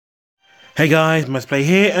Hey guys, Must Play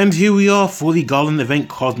here, and here we are for the Garland event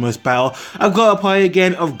Cosmos Battle. I've got a play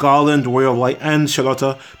again of Garland, Warrior of Light, and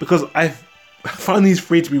Charlotta because I've found these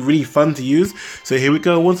three to be really fun to use. So here we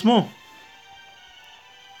go once more.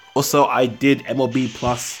 Also, I did MLB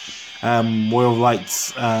plus Warrior of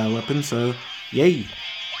Light's weapon, so yay.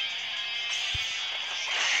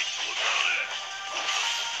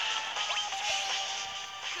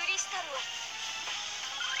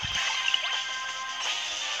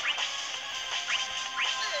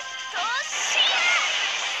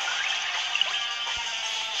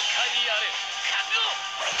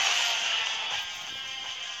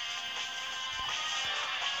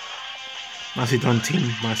 Nicely done,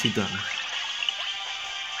 team. Nicely done.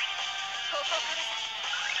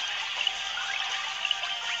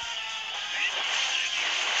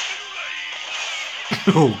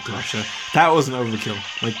 Oh gosh, that was an overkill.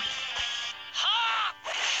 Like,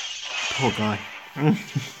 poor guy.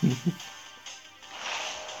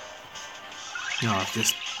 Oh,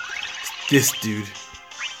 this dude.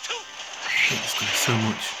 I hate this guy so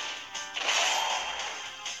much.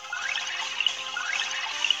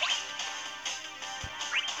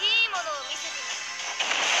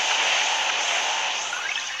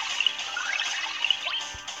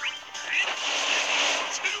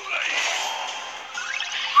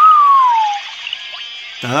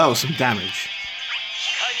 Now that was some damage.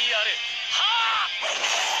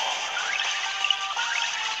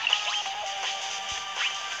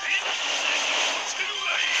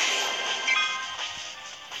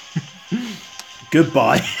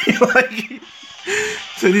 Goodbye. Like,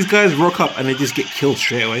 so these guys rock up and they just get killed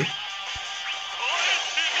straight away.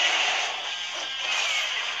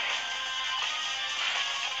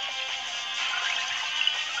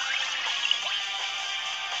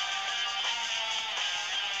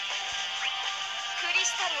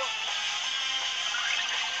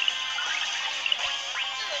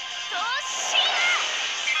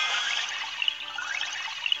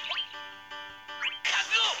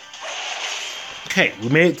 Okay, we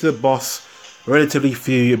made it to the boss, relatively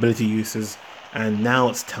few ability uses, and now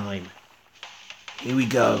it's time. Here we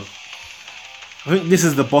go. I think this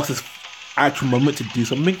is the boss's actual moment to do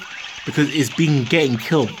something, because it's been getting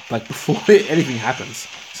killed, like, before anything happens.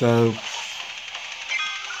 So,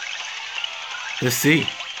 let's see.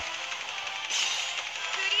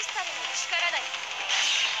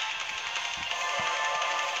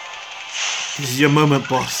 This is your moment,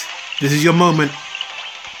 boss. This is your moment.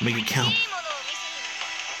 Make it count.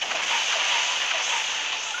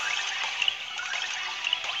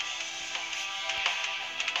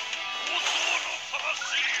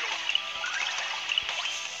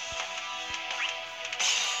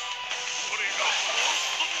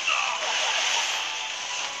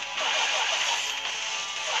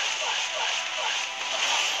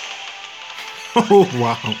 Oh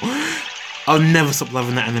wow. I'll never stop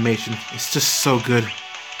loving that animation. It's just so good.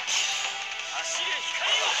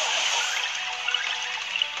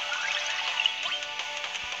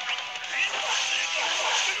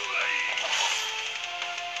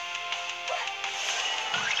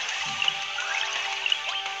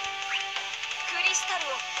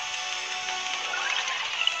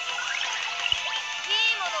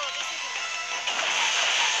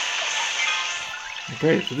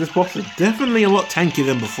 Okay, so this boss is definitely a lot tankier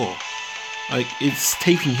than before. Like, it's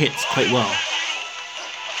taking hits quite well.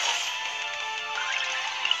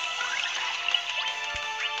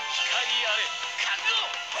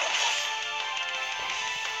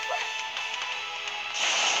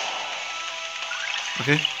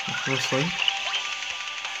 Okay, that's fine.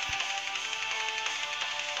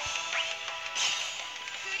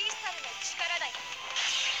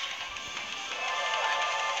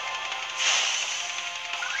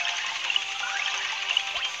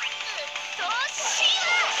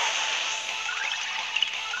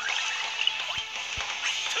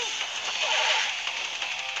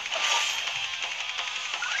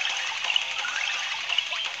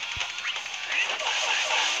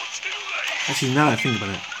 Actually, now that I think about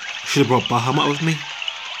it, I should have brought Bahamut with me.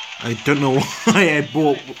 I don't know why I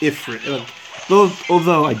bought Ifrit. Like,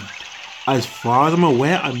 although as far as I'm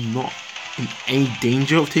aware, I'm not in any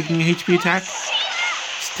danger of taking a HP attack.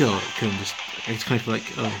 Still, I just kind of feel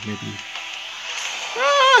like, oh, maybe.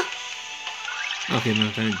 Ah! Okay, no,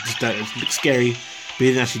 that looks scary, but he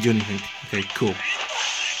didn't actually do anything. Okay, cool.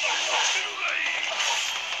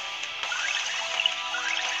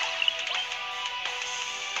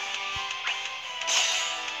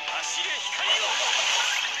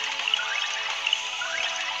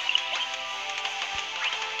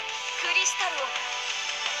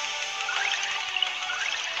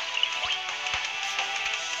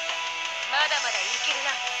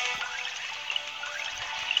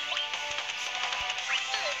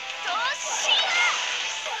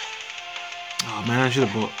 man,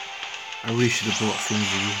 I really should have bought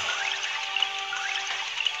Flimsy.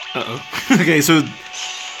 Okay, so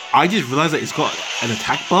I just realized that it's got an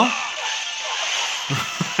attack bar.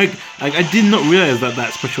 like I did not realize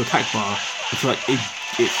that special attack bar until like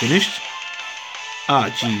it finished. Ah,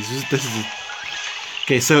 jeez, this is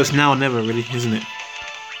okay. So it's now or never, really, isn't it?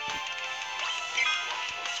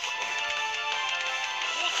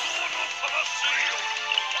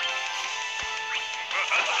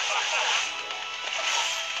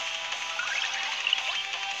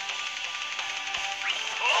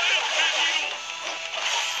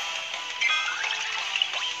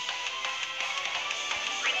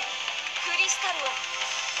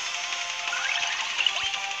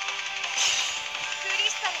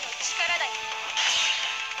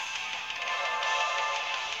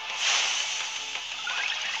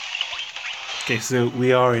 Okay, so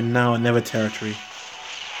we are in now or never territory.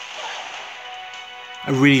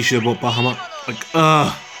 I really should have bought Bahamut. Like,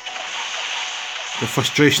 the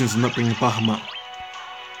frustrations of not bringing Bahamut.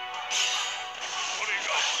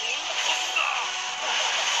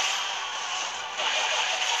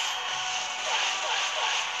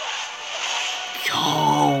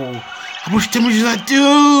 Yo! How much damage did that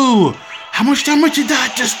do? How much damage did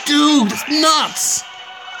that just do? That's nuts!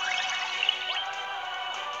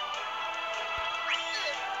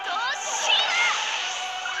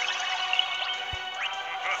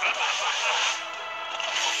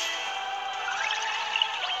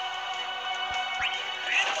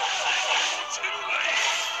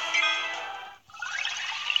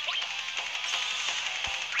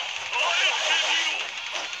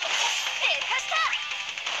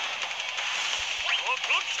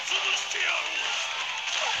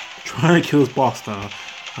 Trying to kill this boss though.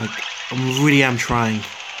 Like, I really am trying.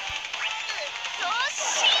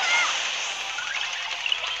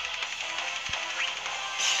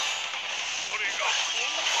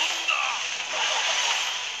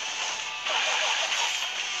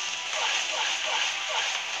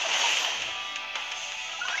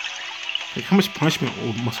 Like, how much punishment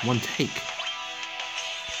must one take?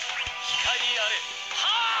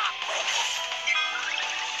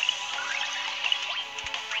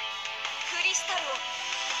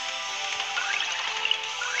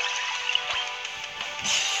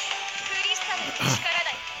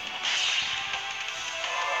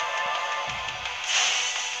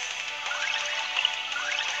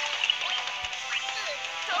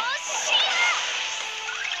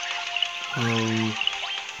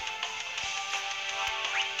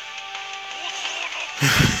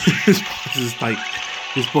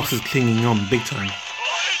 This boss is clinging on big time.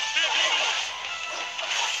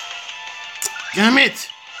 Damn it!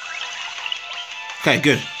 Okay,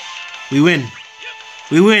 good. We win.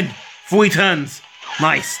 We win. 40 turns.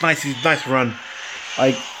 Nice run.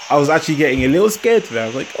 I was actually getting a little scared today. I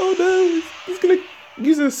was like, oh no, he's gonna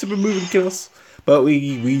use a super move and kill us. But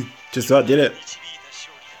we just about did it.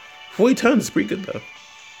 40 turns is pretty good though.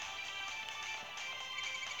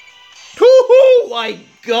 Oh my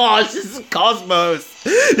gosh, this is Cosmos!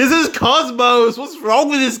 This is Cosmos! What's wrong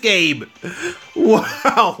with this game?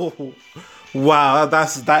 Wow. Wow,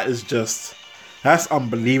 that's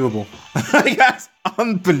unbelievable. That's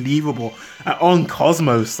unbelievable. On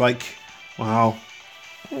Cosmos, like, wow.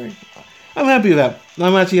 I'm happy with that.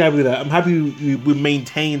 I'm actually happy with that. I'm happy we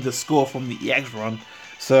maintained the score from the EX run.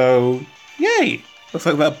 So, yay! Looks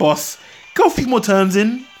like that boss got a few more turns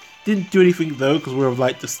in. Didn't do anything though, because we're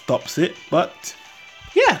like just stops it. But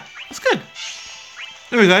yeah, that's good.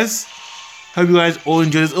 Anyway, guys, hope you guys all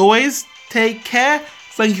enjoyed as always. Take care.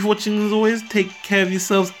 Thank you for watching as always. Take care of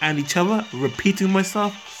yourselves and each other. Repeating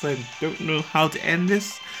myself, so I don't know how to end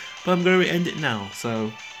this, but I'm going to end it now.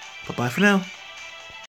 So, bye bye for now.